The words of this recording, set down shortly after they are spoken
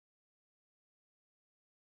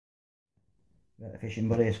Fishing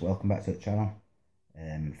buddies, welcome back to the channel.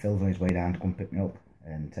 Phil's on his way down to come pick me up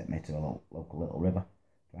and take me to a local little river,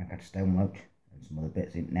 try and catch a stone loach and some other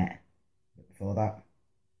bits in net. But before that,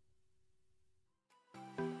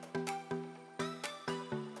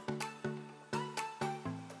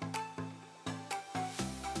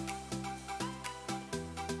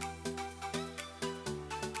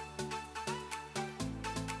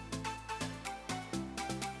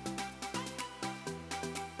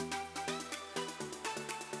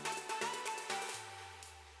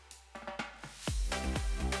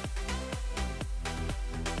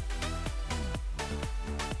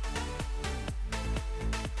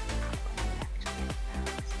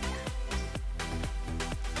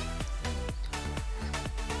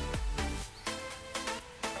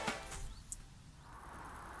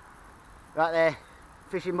 right there,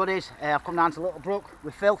 fishing buddies. I've come down to Little Brook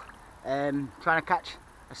with Phil, trying to catch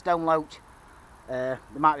a stone loach. There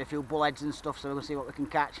might be a few bullheads and stuff, so we're going to see what we can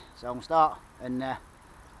catch. So I'm going to start and see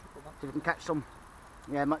if we can catch some.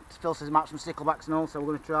 Yeah, Phil says might some sticklebacks and all, so we're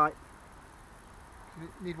going to try. You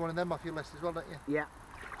need one of them off your list as well, don't you? Yeah.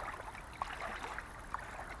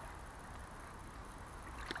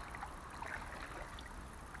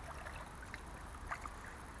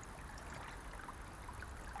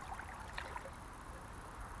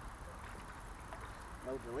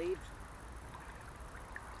 Loads of leaves.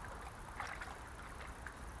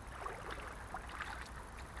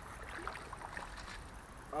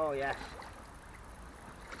 Oh yes.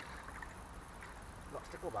 Got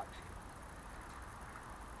sticklebacks.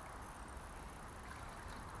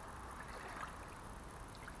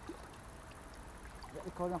 Get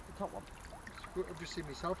the corner off the top one. I've just seen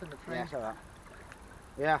myself in the frame. Yeah, that's alright.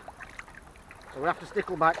 Yeah. So we're after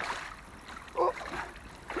sticklebacks. Oh.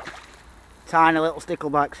 Tiny little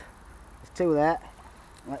sticklebacks. There's two there.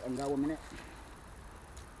 Let them go a minute.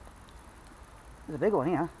 There's a big one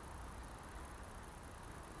here.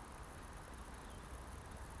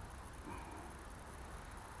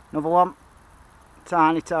 Another one.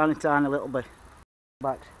 Tiny little bit.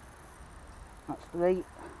 Backs. That's three.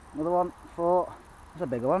 Another one. Four. That's a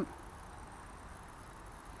bigger one.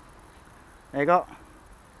 There you go.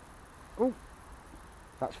 Ooh.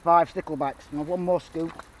 That's five sticklebacks. And one more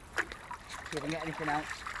scoop. See if I can get anything else.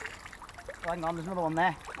 Oh, hang on, there's another one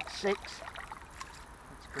there. That's six.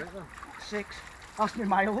 That's great then. Six. That's me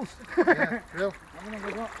miles. Yeah, real. Everything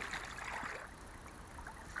we got.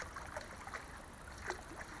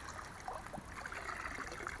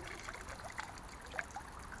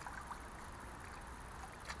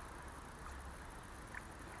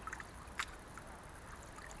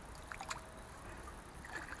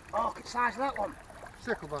 Oh, look at the size of that one.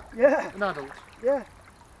 Stickleback? Yeah. An adult? Yeah.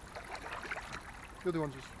 The other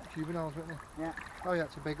one's just juveniles, weren't they? Yeah. Oh yeah,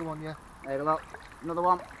 it's a bigger one, yeah. There you go. Another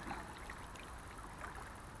one.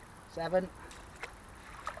 7.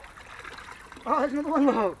 Oh, there's another one,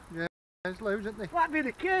 look. Yeah, there's loads, isn't they? That'd be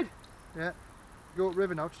the kid. Yeah. Go up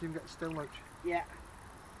river now so you can get a stone loach. Yeah.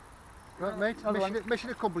 Right, mate.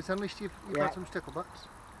 Mission accomplished. At least you've had some sticklebacks.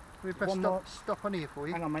 Let me press stop on here for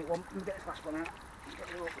you. Hang on, mate. Let me get this last one out. Get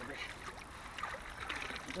the rope with this.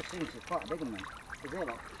 It just seems it's quite a big one, then. Is there,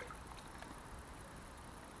 look?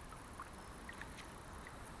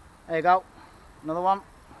 There you go. Another one.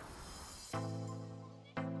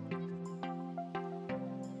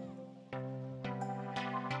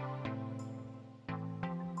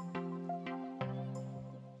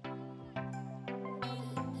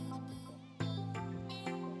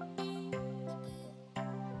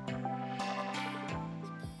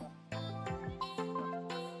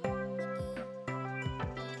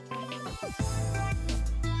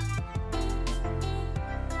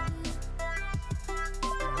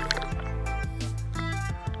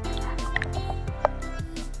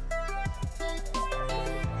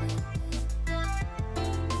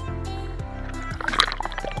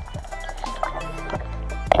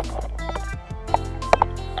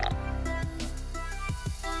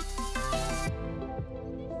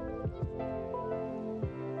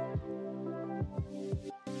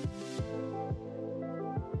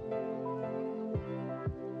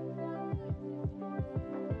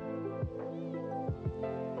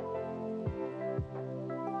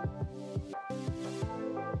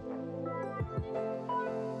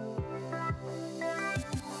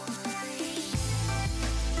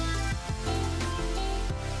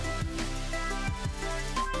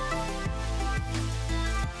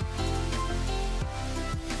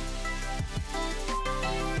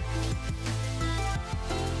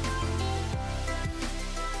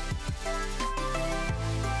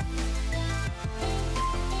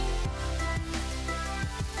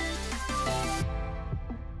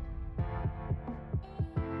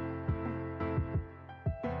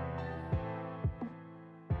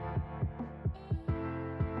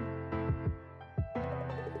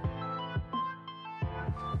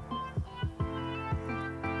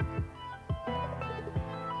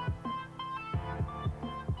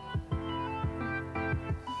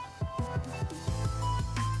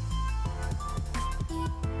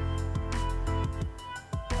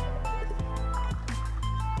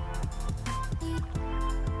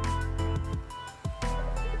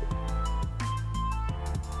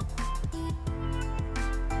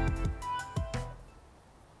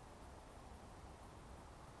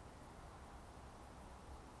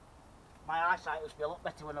 my eyesight used to be a lot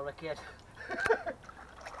better when I was a kid.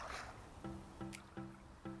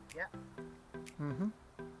 Yeah. Mm-hmm.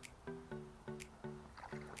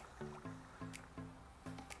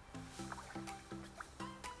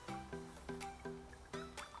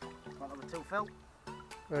 Want number 2, Phil?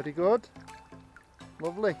 Very good.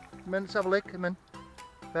 Lovely. Come in, let's have a lick. Come in.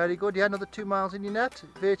 Very good. Yeah, another 2 miles in your net,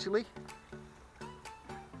 virtually.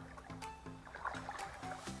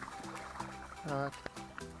 Right.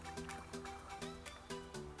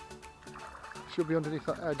 Should be underneath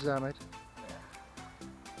that edge there, mate.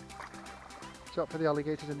 Top for the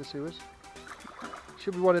alligators in the sewers.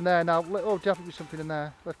 Should be one in there now. Oh, definitely something in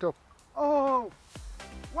there. Lift up. Oh!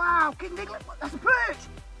 Wow, King Diglett, that's a perch!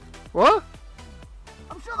 What?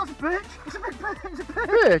 I'm sure that's a perch. It's a big perch. It's a perch.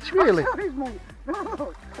 Perch, really? I'm sure it is, mate.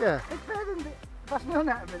 No. Yeah. It's better than it. Pass me on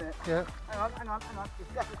that a minute. Yeah. Hang on.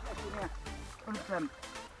 It's definitely in here. 100%.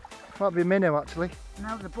 Might be a minnow actually.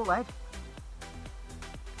 Now the bullhead.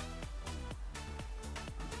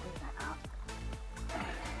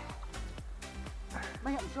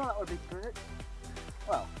 Mate, I'm sure that would be perch.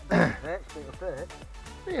 Well, a bit of perch, bit of perch.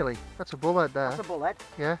 Really? That's a bullhead there. That's a bullhead.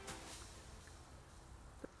 Yeah.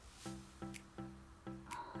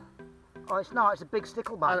 Oh, it's not. It's a big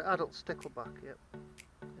stickleback. Adult stickleback. Yep.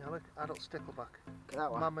 Yeah, look, adult stickleback. Look at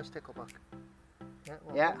that one. Mama stickleback. Yeah.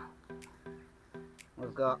 Yeah.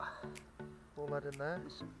 We've got bullhead in there.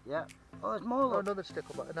 Yeah. Oh, there's more. Oh, another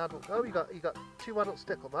stickleback. An adult. Oh, you got 2 adult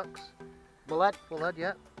sticklebacks. Bullhead. Bullhead.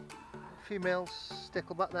 Yeah. Female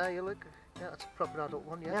stickleback there. You look. Yeah, that's a proper adult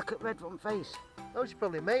one. Yeah. Yeah, look at red front face. Oh, he's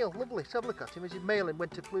probably a male. Lovely. Let's have a look at him. Is he male in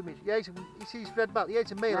winter plumage? Yeah, he's red back. Yeah,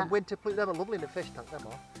 he's a male in winter plumage. Them are lovely in the fish tank. Them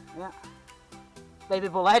are. Yeah. Baby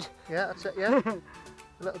bullhead. Yeah, that's it. Yeah. A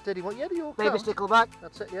little diddy one. Yeah, the York. Baby stickleback.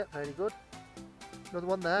 That's it. Yeah, very good. Another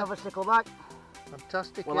one there. Another stickleback.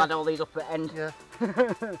 Fantastic. We'll add all these up at the end. Yeah.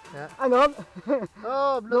 Yeah. Hang on.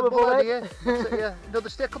 Oh, another bullhead here. That's it, yeah. Another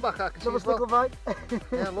stickleback I can see. Another stickleback.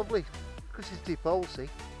 Yeah, lovely. Because it's deep hole, see.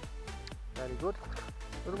 Very good.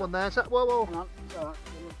 Another one there. Is that? Whoa, whoa. Hang on. It's all right.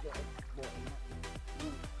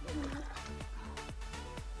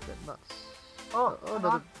 Oh,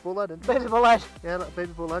 another bullhead. Baby bullhead. Yeah, little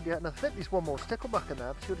baby bullhead. Yeah, and I think there's one more stickleback in there.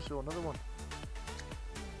 I'm sure I saw another one.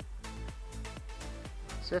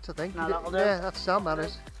 That's it, I think. No, that'll do. Yeah, that's sound, that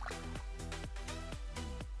is.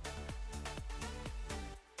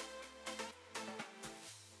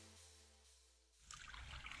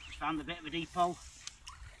 Just found a bit of a deep hole.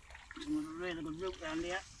 Some really good root around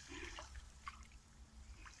here.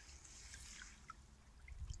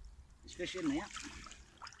 There's fish in there.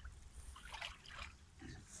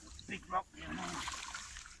 There's a big rock there now.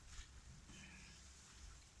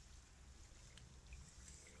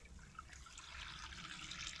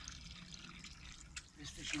 There's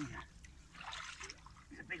fish in here.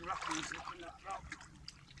 There's a big rock in that rock.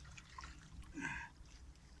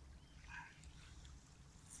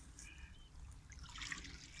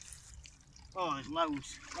 Oh, there's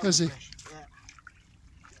loads. Is he? Fish. Yeah.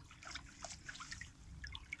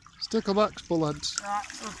 Sticklebacks, bullheads. Right,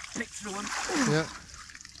 so pick through them. Yeah.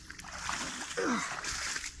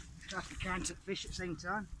 Have to count at fish at the same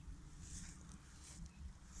time.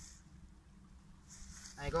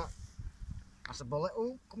 There you go. That's a bullet.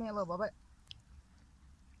 Oh, come here, little Bobby.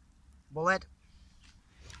 Bullhead.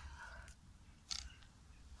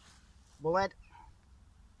 Bullhead.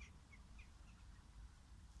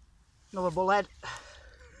 Another bullhead.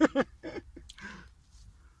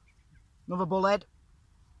 Another bullhead.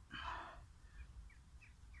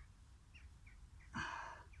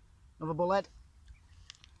 Another bullhead.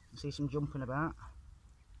 I see some jumping about.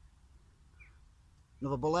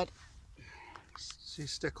 Another bullhead. See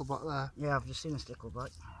stickleback there. Yeah, I've just seen a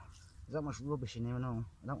stickleback. There's that much rubbish in here and all.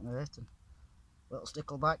 I don't want to hurt them. Little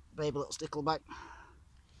stickleback, baby little stickleback.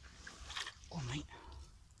 Oh mate.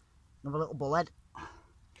 Another little bullhead.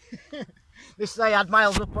 This say add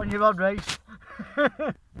miles up on your rod race.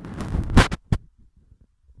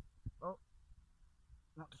 Oh,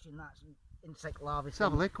 not touching that, it's an insect larvae. Let's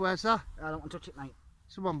have a look, where's that? I don't want to touch it, mate.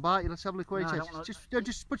 Someone bite you, let's have a look where No, it is.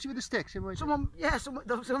 Just put it with the sticks. Someone bite you, I'm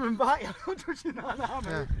not touching that now,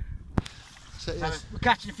 mate. Yeah. So, yes. We're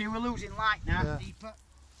catching a few, we're losing light now, Yeah. deeper.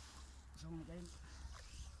 Someone again.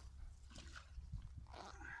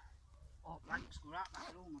 Oh, thanks, go out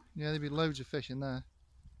that room. Yeah, there'd be loads of fish in there.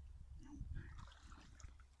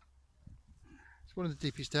 It's one of the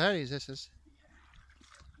deepest areas, this is.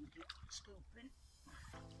 Scooping.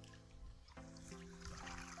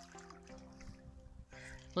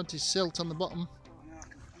 Plenty of silt on the bottom. Oh, no,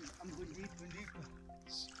 I'm going deeper and deeper.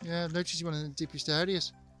 Yeah, I've noticed one of the deepest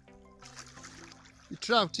areas. You're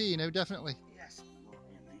trouty, you know, definitely. Yes, I'm going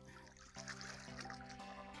here, mate.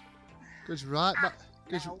 Goes right back.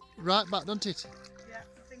 Goes right back, doesn't it? Yeah,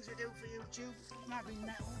 the things we do for YouTube might be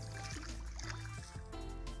nettled.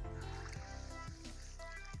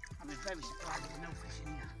 I'm very surprised there's no fish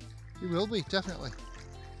in here. You will be, definitely.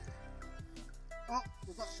 Oh,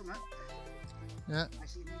 we've got some. Yeah. I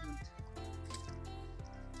see movement.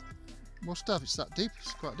 Must have, it's that deep,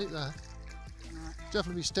 it's quite deep there.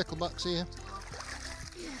 Definitely be sticklebacks here.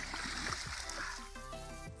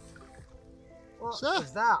 What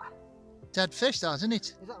is that? Dead fish, that, isn't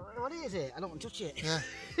it? Is that what is it? I don't want to touch it. Yeah.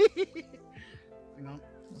 Hang on.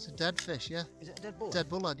 That's a dead fish, yeah. Is it a dead bullhead? Dead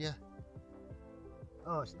bullhead, yeah.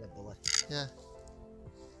 Oh, it's a dead bullhead. Yeah.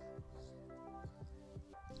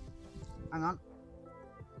 Hang on.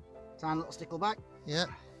 Tiny little stickleback. Yeah.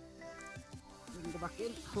 We can go back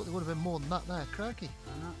in. Thought there would have been more than that there, crikey.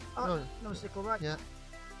 Oh, no stickleback. Yeah.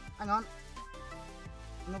 Hang on.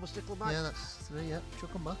 Another stickleback. Yeah, that's 3, yeah.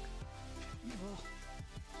 Chuck them back.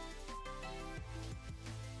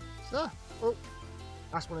 So. Oh,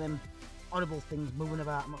 that's one of them horrible things moving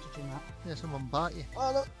about. I'm not touching that. Yeah, someone bite you.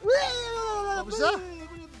 Oh, look. What was that?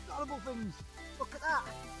 Horrible things. Look at that.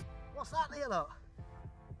 What's that there, look?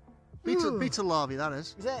 Beetle larvae, that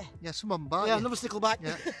is. Is it? Yeah, someone bite you. Yeah, another stickleback.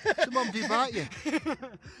 Yeah. Someone do bite you.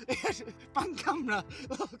 Bang camera.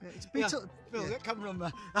 Yeah, it's beetle. Phil, Yeah. get camera on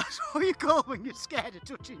there. That's what you call when you're scared of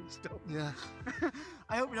touching stuff. Yeah.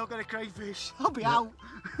 I hope we don't get a crayfish. I'll be out.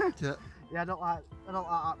 Yeah. Yeah, I don't like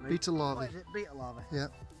that. Mate. Beetle larvae. What is it? Beetle larvae. Yeah.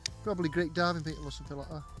 Probably Great diving beetle or something like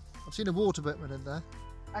that. I've seen a water bitman in there.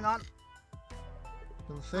 Hang on.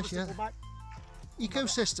 Another fish, yeah. Stickleback.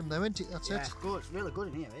 Ecosystem though, isn't it? That's Yeah, it. it's good. It's really good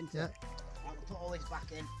in here, isn't Yeah. it? Right, we'll put all this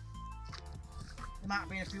back in. There might have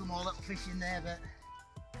been a few more little fish in there, but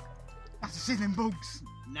after seeing them bugs.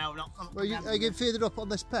 No, not. Well, are you getting further up on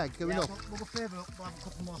this peg? Going yeah, up? We'll go further up, we'll have a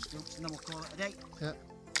couple more scoops and then we'll call it a day. Yeah.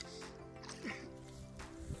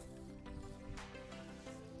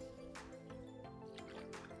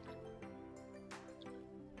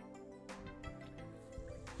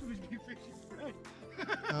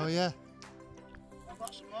 Oh yeah. I've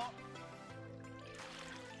got some more.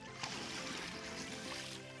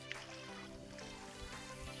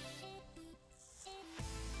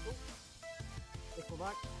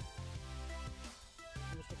 Stickleback.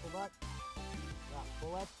 Another stickleback. That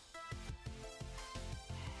bullhead.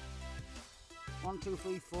 1, 2,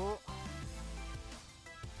 3, 4.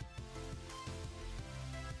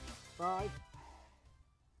 5.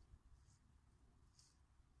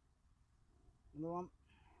 Another one.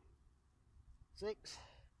 6.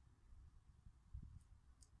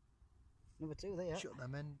 Number 2 there. Shut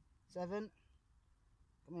them in. 7.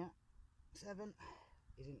 Come here. 7.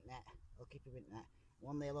 He's in net. I'll keep him in net.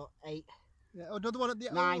 One there, look. 8. Yeah, oh, another one at the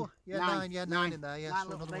 9. Oh, yeah, 9. Yeah, 9 in there. Yeah, 9 so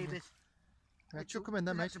little another one. babies. Yeah, chuck them in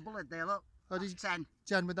there, mate. That's a bullet there, look. Oh, did you? 10.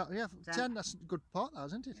 10 with that. Yeah, 10. 10. That's a good part, that,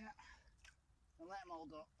 isn't it? Yeah. I'll let them all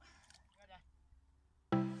go.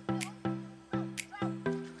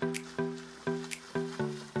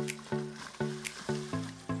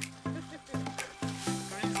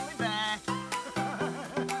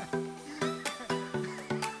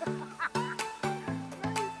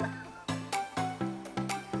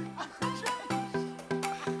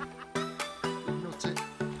 Nutty.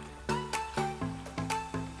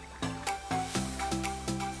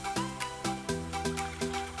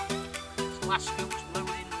 Last scoop's loaded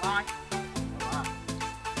in light. Like that.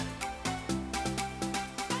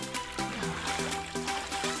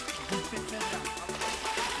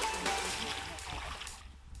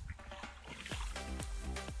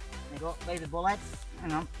 There you go, baby bullhead.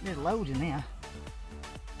 Hang on, there's loads in here.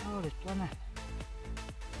 Oh, there's plenty.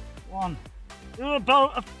 1. Oh, a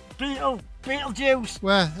boat of beetle juice.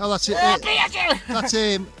 Where? Oh, that's it. Beetle juice! That's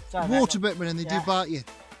Sorry, water mate. bitman and they Yeah. do bite you.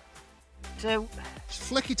 2. Just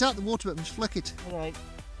flick it out, the water bitman, just flick it.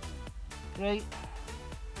 3.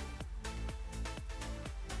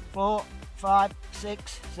 4, 5,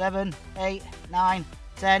 6, 7, 8, 9,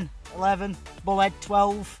 10, 11, bullhead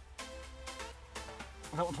 12.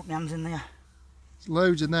 I don't want to put my hands in there. There's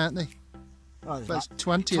loads in there, aren't they? Oh, there's But it's about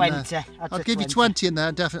 20 in 20. there. I'd I'll say give you 20 in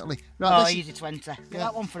there, definitely. Right, Oh, this easy 20. Look at Yeah.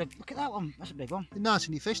 that one for a. Look at that one. That's a big one. is nice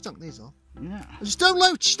in your fish tank, these are. Yeah. It's a stone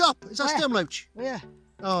loach, stop! Is that Where? stone loach? Yeah.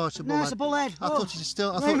 Oh, it's a bullhead. No, it's a bullhead. I thought it was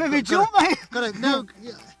still. I Wait, thought. maybe jump, mate. Got it. No.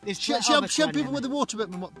 Yeah. There's Show, over show 20 people in with the water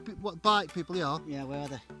bitman what bite people they are. Yeah, where are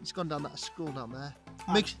they? It's gone down that school down there.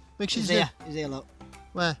 Oh. Make sure He's you here. He's here, look.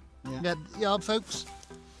 Where? Yeah. Yeah, folks.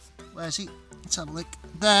 Where's he? Let's have a look.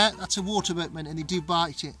 There, that's a water bitman and they do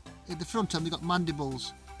bite you. At the front end, they've got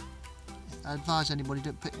mandibles. I advise anybody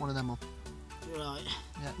don't pick one of them up. You're right.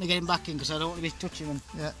 Yeah. They're getting back in because I don't want to be touching them.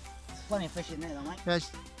 Yeah. Plenty of fish in there, though, mate.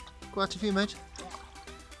 There's quite a few, mate.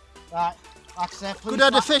 Right, like I said, please. Good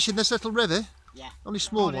head of fish in this little river. Yeah. Only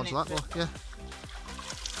small ones, like that, yeah.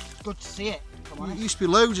 Good to see it. There used to be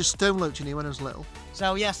loads of stone loach in here when I was little.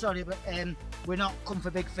 So yeah, sorry, but we're not come for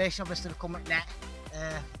big fish. Obviously, we've come at net.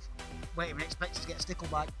 Waiting and expecting to get a stickle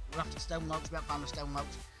bite. We're after stone loach. We haven't found a stone loach,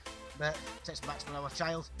 but it takes back to our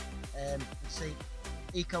child. You see,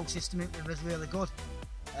 ecosystem it was really good,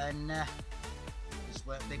 and just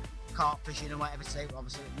work big carp fishing and whatever. Say,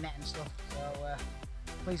 obviously with net and stuff. So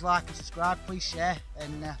please like and subscribe. Please share,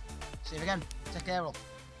 and see you again. Take care, all.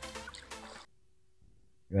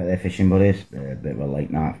 Right there, fishing buddies. A bit of a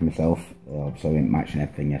late night for myself. So I didn't match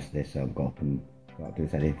everything yesterday, so I've got up and got to do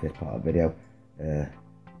this edit for this part of the video.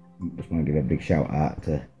 Just want to give a big shout out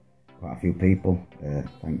to quite a few people.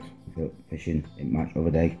 Thanks for fishing. Didn't match the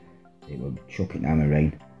other day. It was chucking down the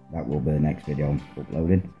rain. That will be the next video I'm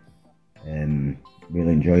uploading.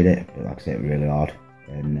 Really enjoyed it, but like I said, it was really hard,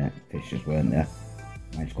 and fish just weren't there.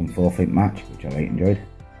 Managed to come 4th in match, which I really enjoyed.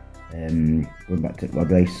 Going back to the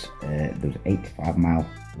rod race, there was 85 mile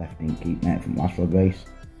left in keep net from last rod race.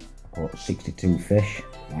 I caught 62 fish,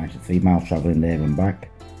 minus 3 miles travelling there and back,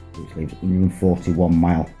 which leaves 141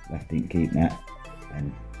 mile left in keep net,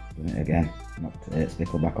 and done it again, knocked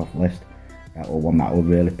Stickle back off the list. That was one that I was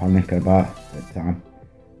really panicking about at the time,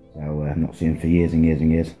 so I've not seen him for years and years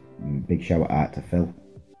and years. Big shout out to Phil,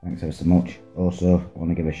 thanks ever so much. Also, I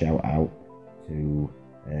want to give a shout out to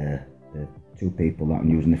the 2 people that I'm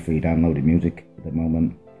using the free downloaded music at the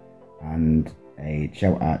moment, and a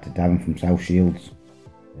shout out to Darren from South Shields,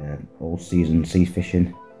 all season sea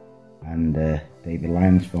fishing, and David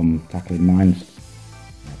Lyons from Tackling Minds.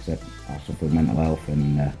 Like I said, I suffer with mental health,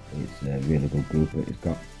 and it's a really good group that he's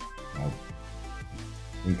got. So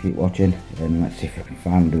you keep watching, and let's see if I can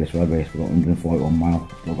finally do this rod race. We've got 141 mile,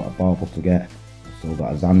 still got a barbel to get, still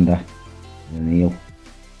got a zander and an eel.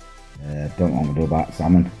 Don't know what I'm going to do about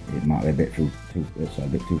salmon. It might be a bit too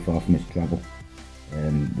far for me to travel.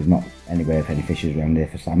 There's not anywhere for any fishes around here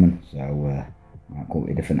for salmon, so might come up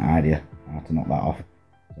with a different idea how to knock that off.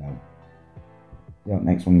 So see you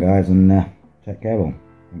next one, guys, and take care all.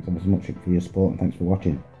 Thanks ever so much for your support, and thanks for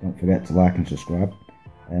watching. Don't forget to like and subscribe,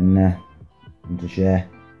 and to share,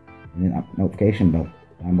 and hit that notification bell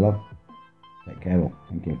down below. Take care all.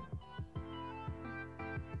 Thank you.